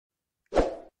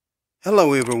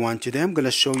Hello everyone, today I'm going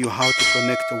to show you how to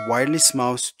connect a wireless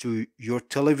mouse to your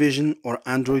television or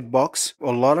Android box.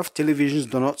 A lot of televisions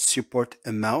do not support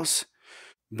a mouse,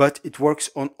 but it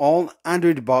works on all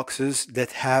Android boxes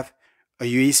that have a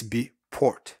USB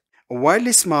port. A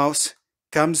wireless mouse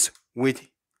comes with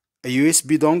a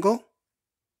USB dongle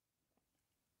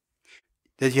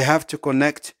that you have to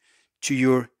connect to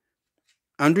your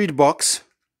Android box.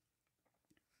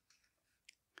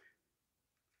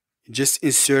 Just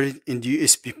insert it in the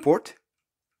USB port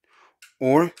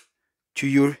or to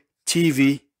your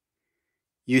TV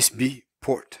USB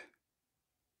port.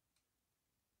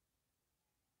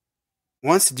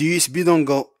 Once the USB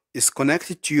dongle is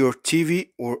connected to your TV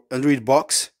or Android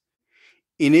box,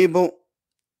 enable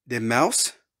the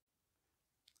mouse.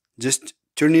 Just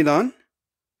turn it on.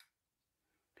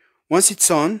 Once it's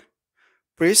on,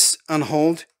 press and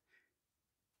hold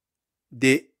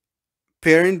the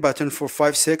pairing button for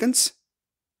 5 seconds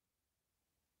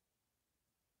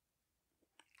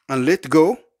and let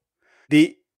go.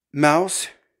 The mouse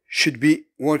should be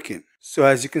working. So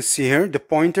as you can see here, the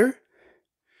pointer,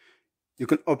 you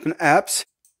can open apps,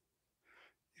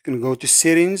 you can go to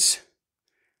settings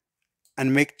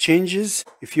and make changes.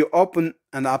 If you open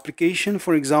an application,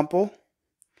 for example,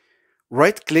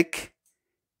 right click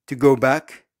to go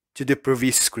back to the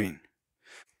previous screen.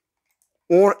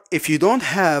 Or if you don't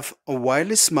have a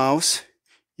wireless mouse,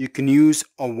 you can use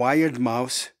a wired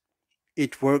mouse.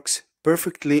 It works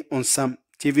perfectly on some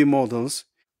TV models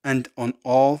and on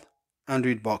all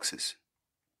Android boxes.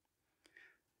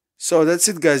 So that's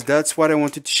it guys, that's what I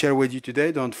wanted to share with you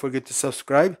today. Don't forget to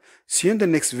subscribe. See you in the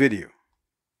next video.